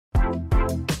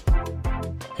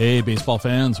Hey, baseball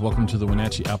fans, welcome to the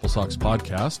Wenatchee Apple Sox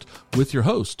podcast with your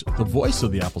host, the voice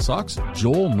of the Apple Sox,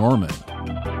 Joel Norman.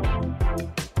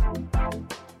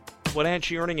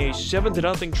 Wenatchee earning a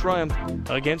 7-0 triumph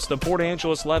against the Port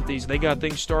Angeles lefties. They got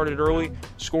things started early,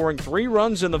 scoring 3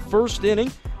 runs in the first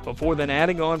inning before then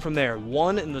adding on from there.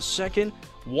 1 in the second,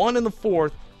 1 in the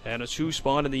fourth, and a 2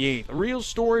 spot in the 8th. The real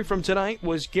story from tonight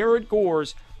was Garrett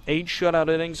Gores, 8 shutout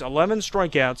innings, 11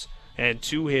 strikeouts, and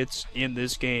 2 hits in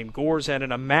this game. Gores had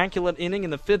an immaculate inning in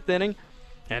the 5th inning,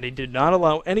 and he did not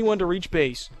allow anyone to reach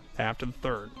base after the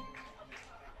 3rd.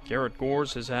 Garrett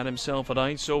Gores has had himself a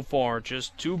night so far,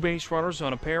 just 2 base runners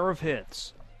on a pair of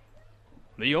hits.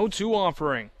 The 0-2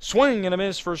 offering. Swing and a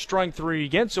miss for strike 3.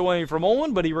 Gets away from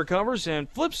Owen, but he recovers and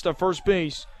flips to first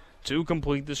base to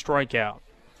complete the strikeout.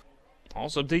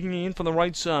 Also digging in from the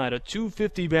right side, a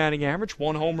 .250 batting average,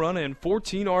 1 home run, and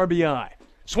 14 RBI.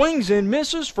 Swings and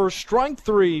misses for strike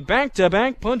 3.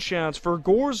 Back-to-back punch-outs for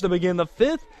Gores to begin the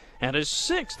 5th and his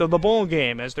 6th of the ball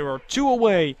game as there are 2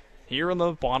 away here in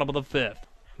the bottom of the 5th.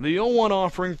 The 0-1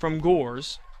 offering from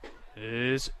Gores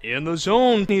is in the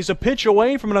zone. He's a pitch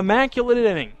away from an immaculate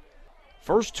inning.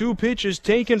 First 2 pitches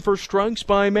taken for strikes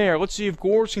by Mayer. Let's see if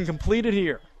Gores can complete it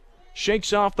here.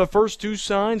 Shakes off the first 2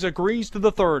 signs, agrees to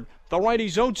the 3rd. The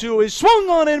righty's 0-2 is swung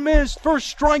on and missed for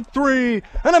strike 3.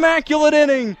 An immaculate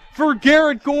inning for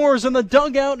Garrett Gores, and the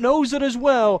dugout knows it as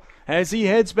well as he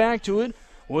heads back to it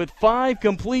with 5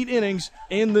 complete innings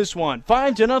in this one.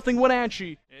 5-0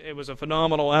 Wenatchee. It was a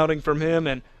phenomenal outing from him,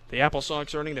 and the Apple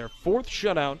Sox earning their 4th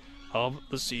shutout of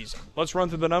the season. Let's run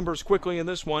through the numbers quickly in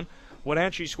this one.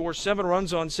 Wenatchee scores 7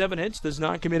 runs on 7 hits, does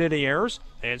not commit any errors,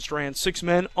 and strands 6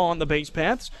 men on the base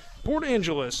paths. Port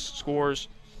Angeles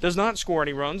does not score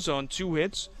any runs on 2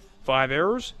 hits, 5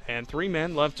 errors, and 3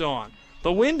 men left on.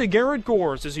 The win to Garrett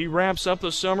Gores as he wraps up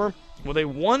the summer with a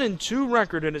 1-2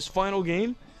 record in his final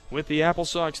game with the Apple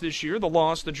Sox this year. The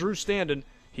loss to Drew Standen,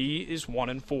 he is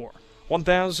 1-4.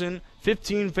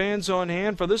 1,015 fans on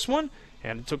hand for this one,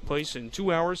 and it took place in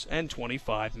 2 hours and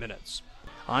 25 minutes.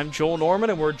 I'm Joel Norman,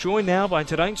 and we're joined now by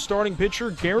tonight's starting pitcher,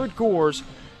 Garrett Gores,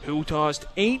 who tossed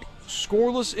 8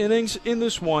 scoreless innings in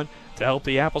this one to help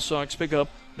the Apple Sox pick up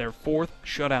their 4th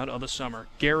shutout of the summer.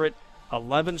 Garrett,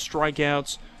 11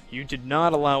 strikeouts. You did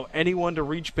not allow anyone to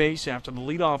reach base after the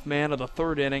leadoff man of the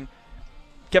 3rd inning.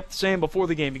 Kept saying before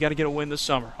the game, you got to get a win this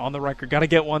summer. On the record, got to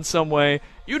get one some way.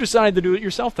 You decided to do it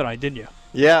yourself tonight, didn't you?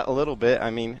 Yeah, a little bit. I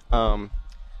mean,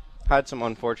 had some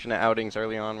unfortunate outings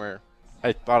early on where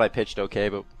I thought I pitched okay,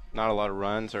 but not a lot of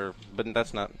runs.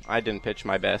 I didn't pitch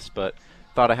my best, but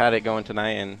thought I had it going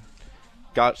tonight and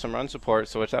got some run support,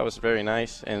 so that was very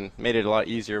nice and made it a lot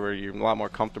easier where you're a lot more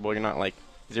comfortable. You're not like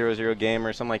 0-0 game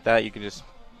or something like that. You can just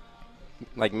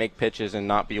like make pitches and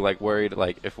not be like worried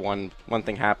like if one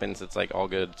thing happens, it's like all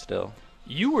good still.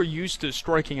 You were used to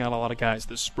striking out a lot of guys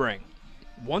this spring.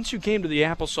 Once you came to the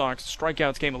Apple Sox, the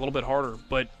strikeouts came a little bit harder,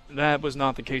 but that was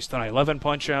not the case tonight. 11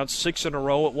 punch-outs, 6 in a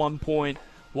row at one point.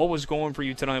 What was going for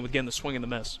you tonight with getting the swing and the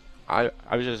miss? I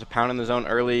was just pounding the zone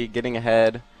early, getting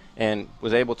ahead, and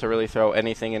was able to really throw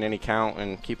anything in any count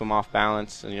and keep them off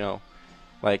balance. And,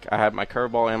 like I had my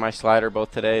curveball and my slider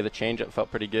both today. The changeup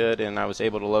felt pretty good, and I was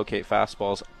able to locate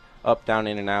fastballs up, down,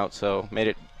 in, and out, so made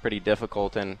it pretty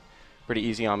difficult and pretty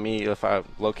easy on me if I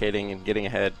locating and getting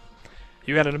ahead.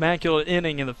 You had an immaculate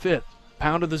inning in the 5th.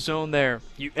 Pounded the zone there.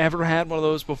 You ever had one of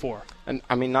those before? And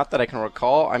I mean, not that I can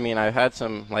recall. I mean, I've had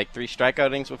some like 3 strikeout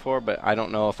innings before, but I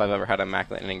don't know if I've ever had an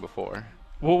immaculate inning before.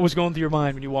 What was going through your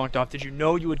mind when you walked off? Did you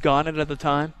know you had gotten it at the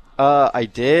time? I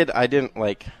did. I didn't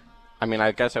like. I mean,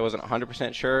 I guess I wasn't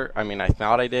 100% sure. I mean, I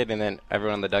thought I did, and then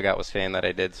everyone in the dugout was saying that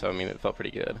I did, so I mean, it felt pretty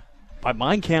good. By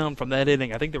my count from that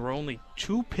inning, I think there were only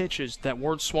 2 pitches that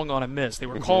weren't swung on and missed. They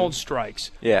were called strikes.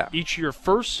 Yeah. Each of your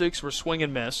first 6 were swing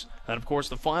and miss, and of course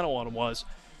the final one was.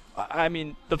 I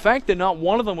mean, the fact that not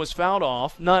one of them was fouled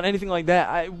off, not anything like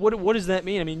that, what does that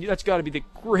mean? I mean, that's got to be the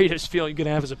greatest feeling you can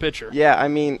have as a pitcher. Yeah, I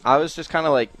mean, I was just kind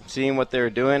of like seeing what they were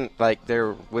doing. Like, they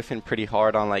were whiffing pretty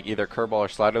hard on like either curveball or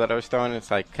slider that I was throwing.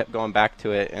 It's like kept going back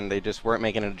to it, and they just weren't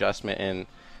making an adjustment. And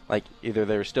like either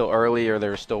they were still early or they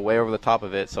were still way over the top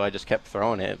of it. So I just kept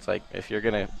throwing it. It's like if you're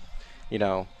gonna,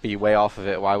 be way off of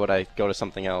it, why would I go to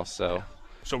something else? So.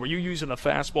 So were you using the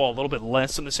fastball a little bit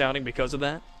less in this outing because of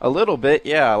that? A little bit,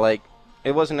 yeah. Like,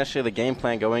 it wasn't necessarily the game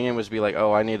plan going in was to be like,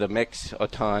 oh, I need to mix a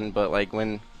ton. But, like,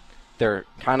 when they're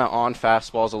kind of on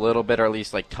fastballs a little bit or at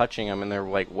least, like, touching them and they're,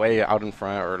 like, way out in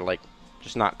front or, like,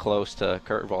 just not close to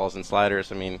curveballs and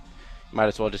sliders, I mean, might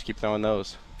as well just keep throwing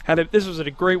those. This was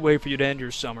a great way for you to end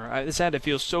your summer. This had to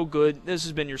feel so good. This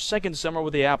has been your second summer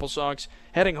with the Apple Sox.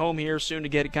 Heading home here soon to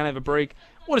get kind of a break.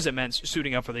 What has it meant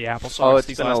suiting up for the Apple Sox? Oh,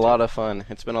 it's been a lot of fun.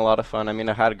 It's been a lot of fun. I mean,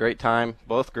 I've had a great time,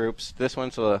 both groups. This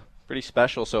one's pretty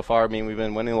special so far. I mean, we've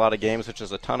been winning a lot of games, which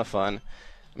is a ton of fun.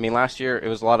 I mean, last year it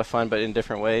was a lot of fun, but in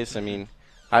different ways. I mean,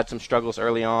 I had some struggles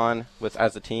early on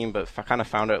as a team, but I kind of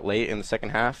found it late in the second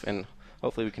half, and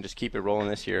hopefully we can just keep it rolling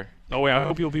this year. Oh, yeah, I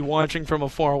hope you'll be watching from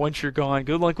afar once you're gone.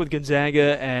 Good luck with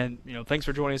Gonzaga, and thanks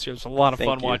for joining us here. It's a lot of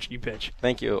fun watching you pitch.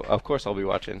 Thank you. Of course I'll be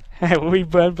watching. We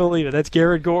believe it. That's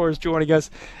Garrett Gores joining us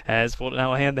as we'll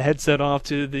now hand the headset off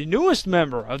to the newest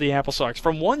member of the Apple Sox.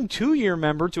 From one 2-year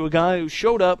member to a guy who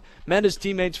showed up, met his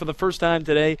teammates for the first time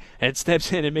today, and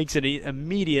steps in and makes an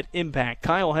immediate impact.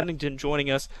 Kyle Henington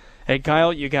joining us. Hey,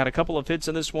 Kyle, you got a couple of hits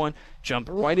in this one. Jump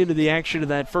right into the action of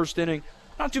that first inning.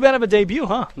 Not too bad of a debut,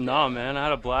 huh? No, man, I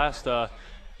had a blast.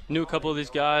 Knew a couple of these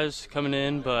guys coming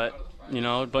in, but,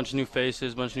 a bunch of new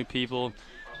faces, a bunch of new people.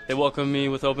 They welcomed me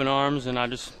with open arms, and I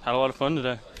just had a lot of fun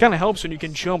today. Kind of helps when you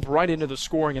can jump right into the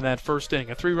scoring in that first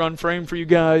inning. A 3-run frame for you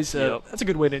guys. Yep. That's a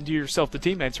good way to endear yourself to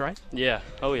teammates, right? Yeah.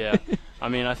 Oh, yeah. I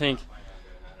mean, I think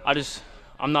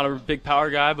I'm not a big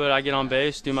power guy, but I get on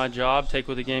base, do my job, take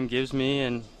what the game gives me,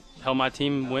 and help my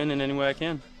team win in any way I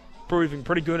can. Proving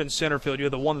pretty good in center field. You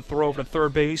had the one throw over to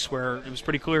third base where it was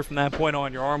pretty clear from that point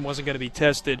on your arm wasn't going to be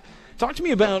tested. Talk to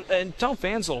me about, and tell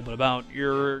fans a little bit about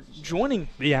your joining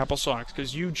the Apple Sox,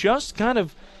 because you just kind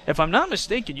of, if I'm not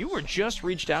mistaken, you were just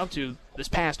reached out to this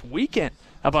past weekend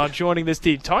about joining this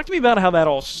team. Talk to me about how that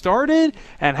all started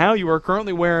and how you are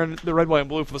currently wearing the red, white, and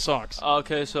blue for the Sox.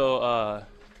 Okay, so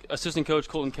assistant coach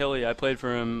Colton Kelly, I played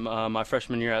for him my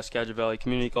freshman year at Skagit Valley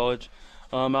Community College.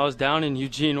 I was down in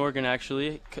Eugene, Oregon,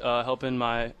 actually, helping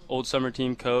my old summer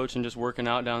team coach and just working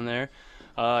out down there.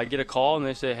 I get a call, and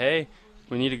they say, hey,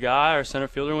 we need a guy. Our center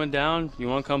fielder went down. You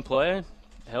want to come play?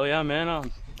 Hell yeah, man. I'll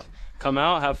come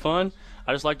out, have fun.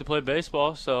 I just like to play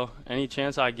baseball, so any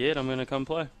chance I get, I'm going to come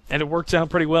play. And it works out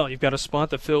pretty well. You've got a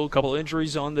spot to fill, a couple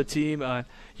injuries on the team.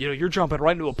 You're jumping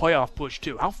right into a playoff push,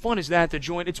 too. How fun is that to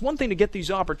join? It's one thing to get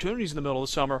these opportunities in the middle of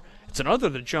the summer. It's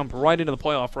another to jump right into the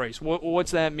playoff race.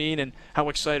 What's that mean, and how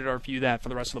excited are you that for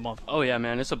the rest of the month? Oh, yeah,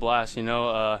 man. It's a blast. Being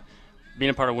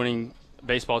a part of winning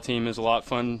baseball team is a lot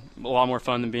more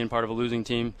fun than being part of a losing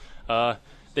team.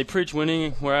 They preach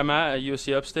winning where I'm at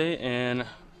USC Upstate, and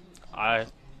I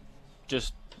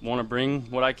just want to bring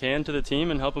what I can to the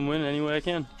team and help them win any way I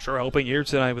can. Sure, helping here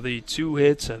tonight with the 2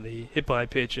 hits and the hit by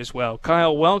pitch as well.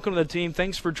 Kyle, welcome to the team.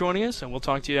 Thanks for joining us, and we'll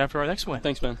talk to you after our next one.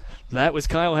 Thanks, man. That was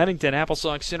Kyle Henington, Apple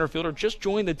Sox center fielder, just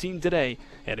joined the team today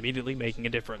and immediately making a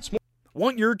difference.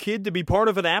 Want your kid to be part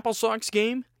of an Apple Sox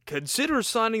game? Consider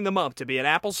signing them up to be an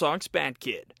Apple Sox bat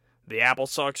kid. The Apple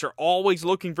Sox are always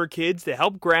looking for kids to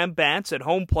help grab bats at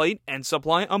home plate and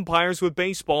supply umpires with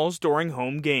baseballs during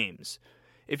home games.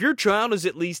 If your child is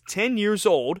at least 10 years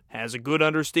old, has a good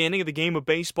understanding of the game of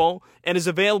baseball, and is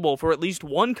available for at least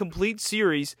one complete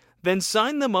series, then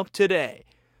sign them up today.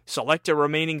 Select a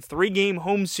remaining 3-game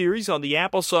home series on the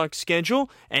Apple Sox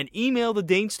schedule and email the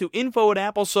dates to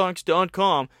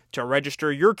info@applesox.com to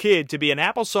register your kid to be an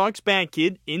Apple Sox bat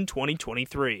kid in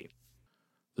 2023.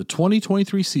 The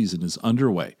 2023 season is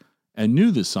underway, and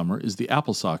new this summer is the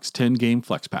Apple Sox 10-game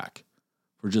Flex Pack.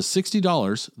 For just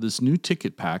 $60, this new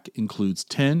ticket pack includes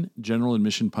 10 general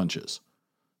admission punches.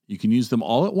 You can use them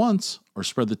all at once or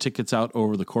spread the tickets out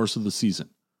over the course of the season.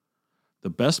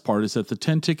 The best part is that the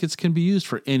 10 tickets can be used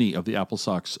for any of the Apple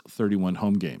Sox 31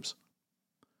 home games.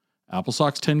 Apple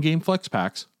Sox 10-game Flex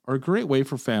Packs are a great way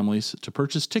for families to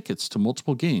purchase tickets to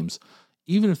multiple games,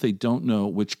 even if they don't know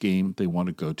which game they want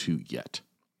to go to yet.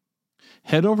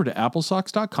 Head over to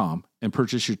applesox.com and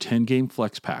purchase your 10-game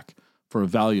Flex Pack for a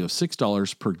value of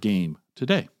 $6 per game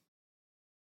today.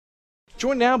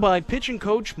 Joined now by pitching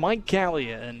coach Mike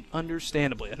Callia, and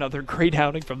understandably, another great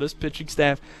outing from this pitching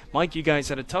staff. Mike, you guys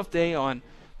had a tough day on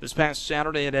this past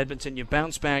Saturday at Edmonton. You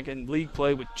bounced back in league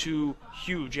play with 2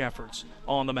 huge efforts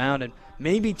on the mound, and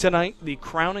maybe tonight the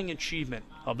crowning achievement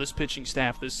of this pitching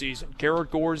staff this season.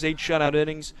 Garrett Gores, 8 shutout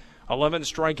innings, 11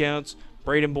 strikeouts.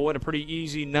 Braden Boyd, a pretty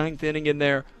easy 9th inning in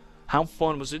there. How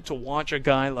fun was it to watch a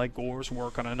guy like Gores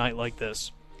work on a night like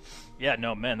this? Yeah,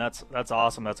 no, man, that's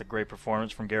awesome. That's a great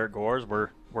performance from Garrett Gores. We're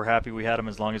happy we had him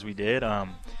as long as we did.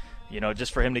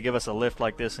 Just for him to give us a lift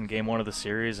like this in game 1 of the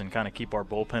series and kind of keep our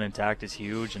bullpen intact is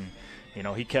huge. And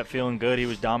he kept feeling good. He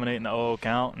was dominating the 0-0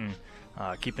 count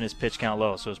and keeping his pitch count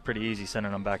low, so it was pretty easy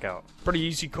sending him back out. Pretty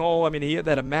easy call. I mean, he had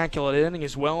that immaculate inning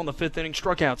as well in the 5th inning.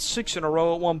 Struck out 6 in a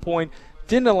row at one point.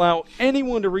 Didn't allow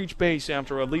anyone to reach base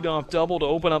after a leadoff double to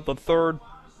open up the 3rd.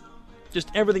 Just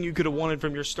everything you could have wanted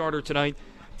from your starter tonight.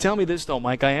 Tell me this, though,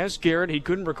 Mike. I asked Garrett. He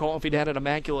couldn't recall if he'd had an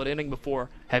immaculate inning before.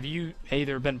 Have you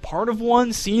either been part of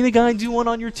one, seen a guy do one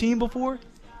on your team before?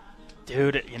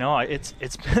 Dude, you know, it's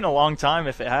been a long time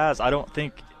if it has. I don't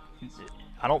think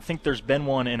there's been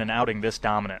one in an outing this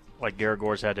dominant like Garrett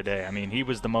Gores had today. I mean, he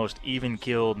was the most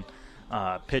even-keeled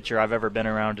pitcher I've ever been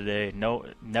around today. No,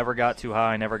 never got too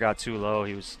high, never got too low.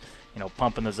 He was,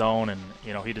 pumping the zone, and,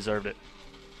 he deserved it.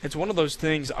 It's one of those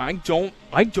things. I don't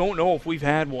know if we've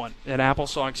had one in Apple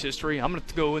Sox history. I'm going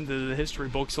to go into the history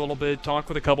books a little bit, talk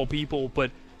with a couple people, but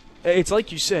it's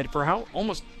like you said, for how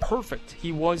almost perfect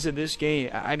he was in this game.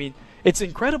 I mean, it's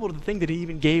incredible to think that he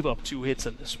even gave up 2 hits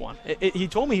in this one. He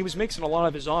told me he was mixing a lot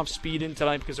of his off-speed in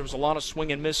tonight because there was a lot of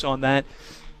swing and miss on that.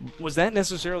 Was that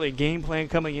necessarily a game plan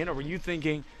coming in, or were you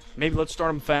thinking maybe let's start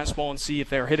him fastball and see if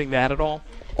they're hitting that at all?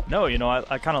 No,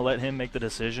 I kind of let him make the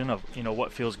decision of,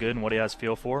 what feels good and what he has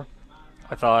feel for.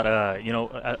 I thought,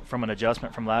 from an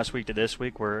adjustment from last week to this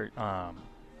week where,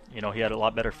 he had a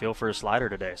lot better feel for his slider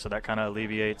today. So that kind of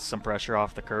alleviates some pressure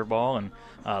off the curveball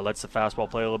and lets the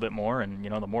fastball play a little bit more. And,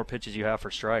 the more pitches you have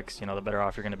for strikes, the better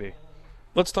off you're going to be.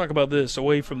 Let's talk about this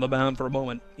away from the mound for a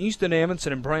moment. Easton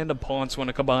Amundsen and Brandon Ponce went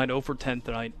a combined 0 for 10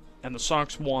 tonight, and the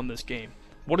Sox won this game.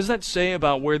 What does that say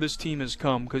about where this team has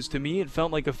come? Because to me, it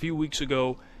felt like a few weeks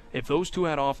ago, if those two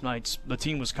had off nights, the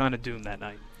team was kind of doomed that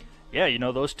night. Yeah,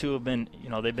 those two have been,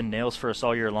 they've been nails for us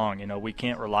all year long. We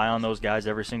can't rely on those guys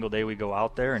every single day we go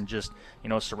out there, and just,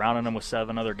 surrounding them with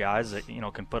 7 other guys that,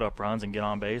 can put up runs and get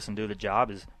on base and do the job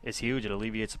is huge. It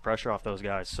alleviates the pressure off those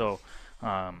guys. So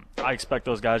I expect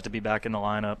those guys to be back in the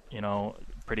lineup,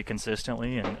 pretty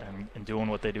consistently and doing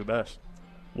what they do best.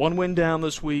 1 win down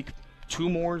this week, 2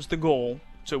 more is the goal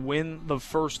to win the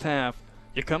first half.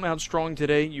 You come out strong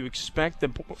today. You expect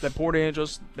that Port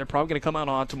Angeles, they're probably going to come out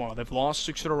hot tomorrow. They've lost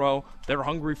 6 in a row. They're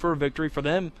hungry for a victory. For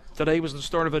them, today was the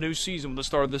start of a new season, the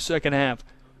start of the second half.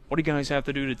 What do you guys have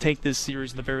to do to take this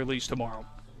series at the very least tomorrow?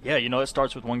 Yeah, it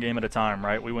starts with one game at a time,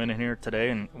 right? We went in here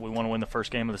today, and we want to win the first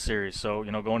game of the series. So,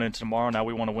 going into tomorrow, now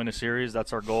we want to win a series.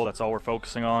 That's our goal. That's all we're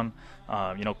focusing on.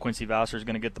 Quincy Vassar is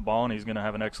going to get the ball, and he's going to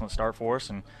have an excellent start for us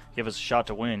and give us a shot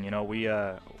to win.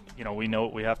 We know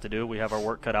what we have to do. We have our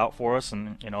work cut out for us,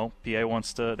 and, PA they want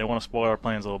to spoil our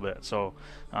plans a little bit. So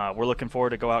we're looking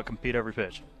forward to go out and compete every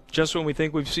pitch. Just when we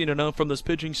think we've seen enough from this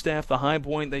pitching staff, the high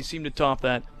point, they seem to top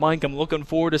that. Mike, I'm looking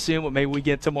forward to seeing what maybe we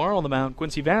get tomorrow on the mound.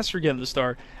 Quincy Vassar getting the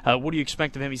start. What do you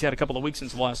expect of him? He's had a couple of weeks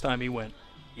since the last time he went.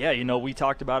 Yeah, we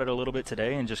talked about it a little bit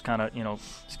today and just kind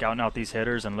of, scouting out these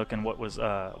hitters and looking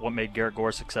what made Garrett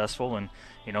Gores successful. And,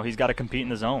 he's got to compete in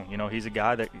the zone. He's a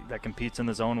guy that competes in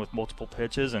the zone with multiple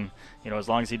pitches. And, as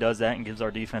long as he does that and gives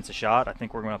our defense a shot, I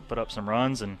think we're going to put up some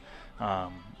runs and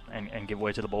give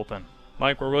way to the bullpen.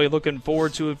 Mike, we're really looking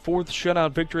forward to it. 4th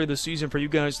shutout victory of the season for you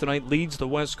guys tonight. Leads the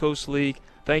West Coast League.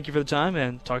 Thank you for the time,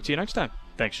 and talk to you next time.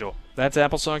 Thanks, Joel. That's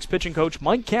Apple Sox pitching coach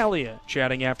Mike Callia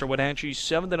chatting after Wenatchee's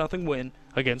 7-0 win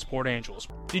against Port Angeles.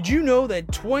 Did you know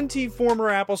that 20 former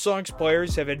Apple Sox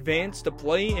players have advanced to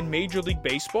play in Major League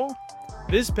Baseball?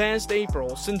 This past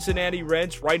April, Cincinnati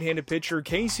Reds right-handed pitcher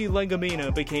Casey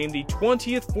Legumina became the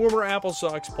 20th former Apple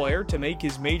Sox player to make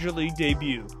his Major League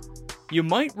debut. You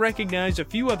might recognize a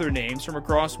few other names from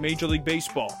across Major League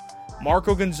Baseball.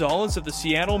 Marco Gonzalez of the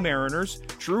Seattle Mariners,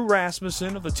 Drew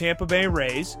Rasmussen of the Tampa Bay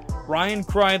Rays, Ryan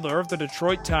Kreidler of the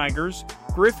Detroit Tigers,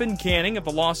 Griffin Canning of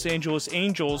the Los Angeles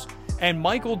Angels, and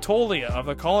Michael Toglia of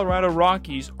the Colorado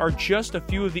Rockies are just a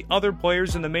few of the other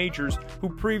players in the majors who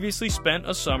previously spent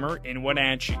a summer in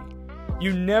Wenatchee.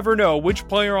 You never know which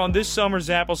player on this summer's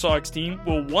Apple Sox team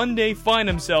will one day find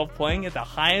himself playing at the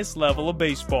highest level of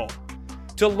baseball.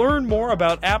 To learn more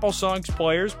about Apple Sox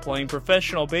players playing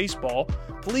professional baseball,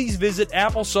 please visit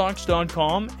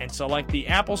applesox.com and select the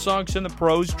Apple Sox and the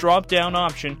Pros drop-down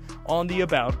option on the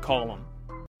About column.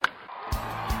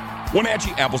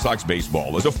 Wenatchee Apple Sox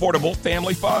baseball is affordable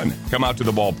family fun. Come out to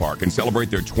the ballpark and celebrate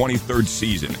their 23rd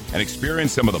season and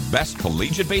experience some of the best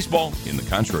collegiate baseball in the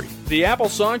country. The Apple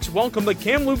Sox welcome the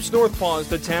Kamloops North Paws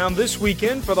to town this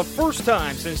weekend for the first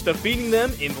time since defeating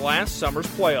them in last summer's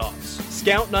playoffs.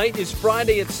 Scout Night is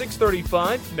Friday at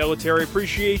 6:35, Military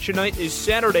Appreciation Night is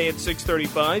Saturday at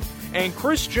 6:35, and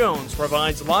Chris Jones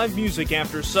provides live music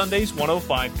after Sunday's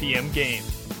 1:05 p.m. game.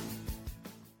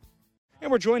 And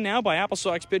we're joined now by Apple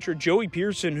Sox pitcher Joey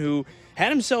Pearson, who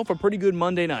had himself a pretty good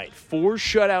Monday night. 4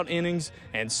 shutout innings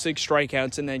and 6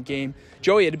 strikeouts in that game.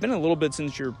 Joey, it had been a little bit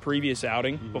since your previous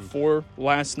outing before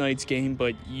last night's game,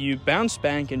 but you bounced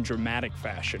back in dramatic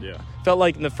fashion. Yeah. Felt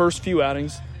like in the first few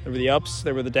outings, there were the ups,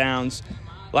 there were the downs.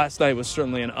 last night was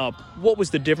certainly an up. What was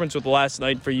the difference with last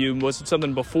night for you? Was it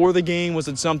something before the game? Was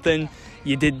it something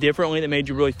you did differently that made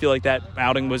you really feel like that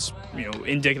outing was,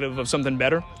 indicative of something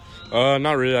better?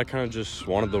 Not really. I kind of just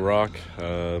wanted the rock.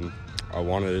 I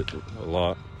wanted it a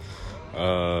lot.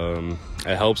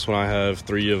 It helps when I have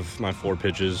 3 of my 4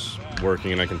 pitches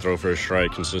working and I can throw for a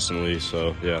strike consistently.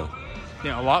 So, yeah.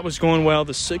 Yeah, a lot was going well.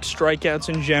 The 6 strikeouts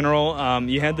in general.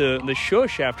 You had the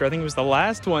shush after. I think it was the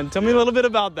last one. Tell me a little bit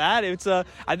about that. It's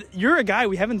you're a guy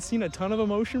we haven't seen a ton of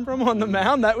emotion from on the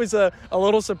mound. That was a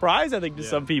little surprise, I think, to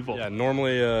some people. Yeah,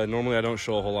 normally I don't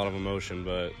show a whole lot of emotion,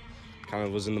 but kind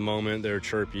of was in the moment. They were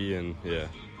chirpy, and yeah.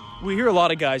 We hear a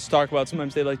lot of guys talk about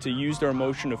sometimes they like to use their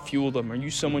emotion to fuel them. Are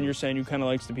you someone you're saying who kind of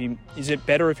likes to be – is it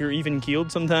better if you're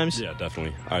even-keeled sometimes? Yeah,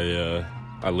 definitely.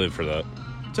 I live for that.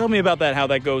 Tell me about that, how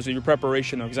that goes with your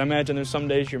preparation, though, because I imagine there's some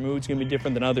days your mood's going to be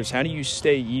different than others. How do you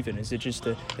stay even? Is it just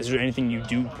is there anything you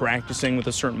do practicing with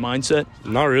a certain mindset?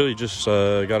 Not really. Just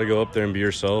got to go up there and be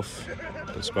yourself.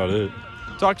 That's about it.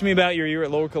 Talk to me about your year at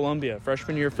Lower Columbia.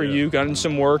 Freshman year for you, got in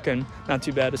some work, and not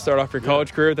too bad to start off your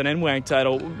college career with an NWAC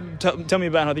title. Tell me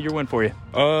about how the year went for you.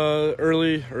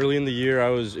 Early in the year, I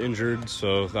was injured,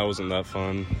 so that wasn't that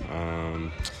fun.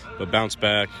 But bounced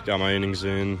back, got my innings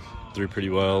in, threw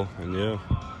pretty well, and yeah.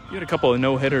 You had a couple of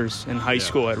no-hitters in high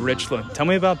school at Richland. Tell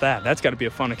me about that. That's got to be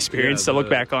a fun experience to look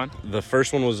back on. The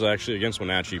first one was actually against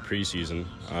Wenatchee preseason,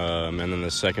 and then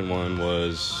the second one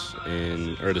was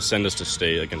to send us to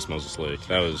state against Moses Lake.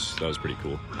 That was pretty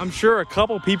cool. I'm sure a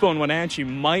couple people in Wenatchee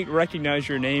might recognize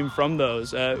your name from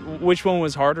those. Which one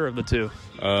was harder of the two?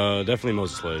 Definitely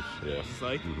Moses Lake, yeah. Moses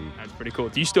Lake? Mm-hmm. That's pretty cool.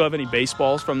 Do you still have any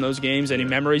baseballs from those games? Any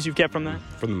memories you've kept from that?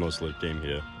 From the Moses Lake game,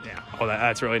 yeah. Yeah. Oh,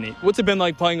 that's really neat. What's it been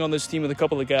like playing on this team with a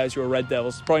couple of guys who are Red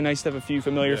Devils? It's probably nice to have a few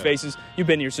familiar faces. You've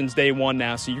been here since day one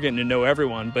now, so you're getting to know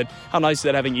everyone. But how nice is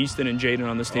that having Easton and Jaden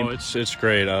on this team? Oh, it's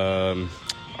great.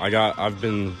 I've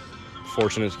been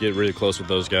fortunate to get really close with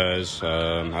those guys.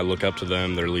 I look up to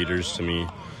them. They're leaders to me.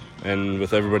 And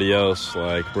with everybody else,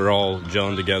 we're all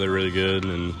gelling together really good,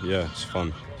 and yeah, it's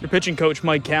fun. Your pitching coach,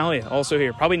 Mike Callia, also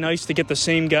here. Probably nice to get the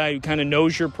same guy who kind of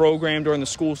knows your program during the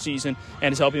school season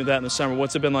and is helping with that in the summer.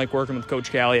 What's it been like working with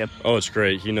Coach Callia? Oh, it's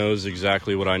great. He knows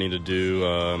exactly what I need to do.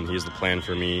 He has the plan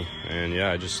for me, and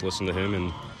yeah, I just listen to him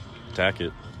and attack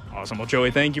it. Awesome. Well, Joey,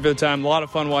 thank you for the time. A lot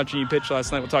of fun watching you pitch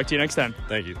last night. We'll talk to you next time.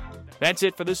 Thank you. That's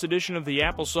it for this edition of the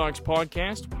Apple Sox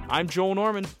Podcast. I'm Joel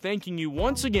Norman, thanking you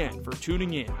once again for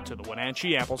tuning in to the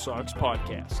Wenatchee Apple Sox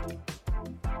Podcast.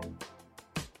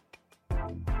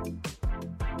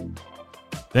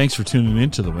 Thanks for tuning in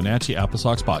to the Wenatchee Apple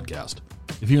Sox Podcast.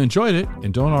 If you enjoyed it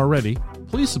and don't already,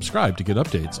 please subscribe to get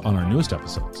updates on our newest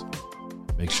episodes.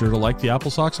 Make sure to like the Apple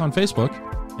Sox on Facebook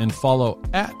and follow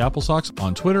 @AppleSox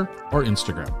on Twitter or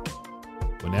Instagram.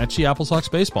 Wenatchee Apple Sox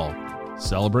Baseball,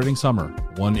 celebrating summer,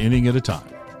 one inning at a time.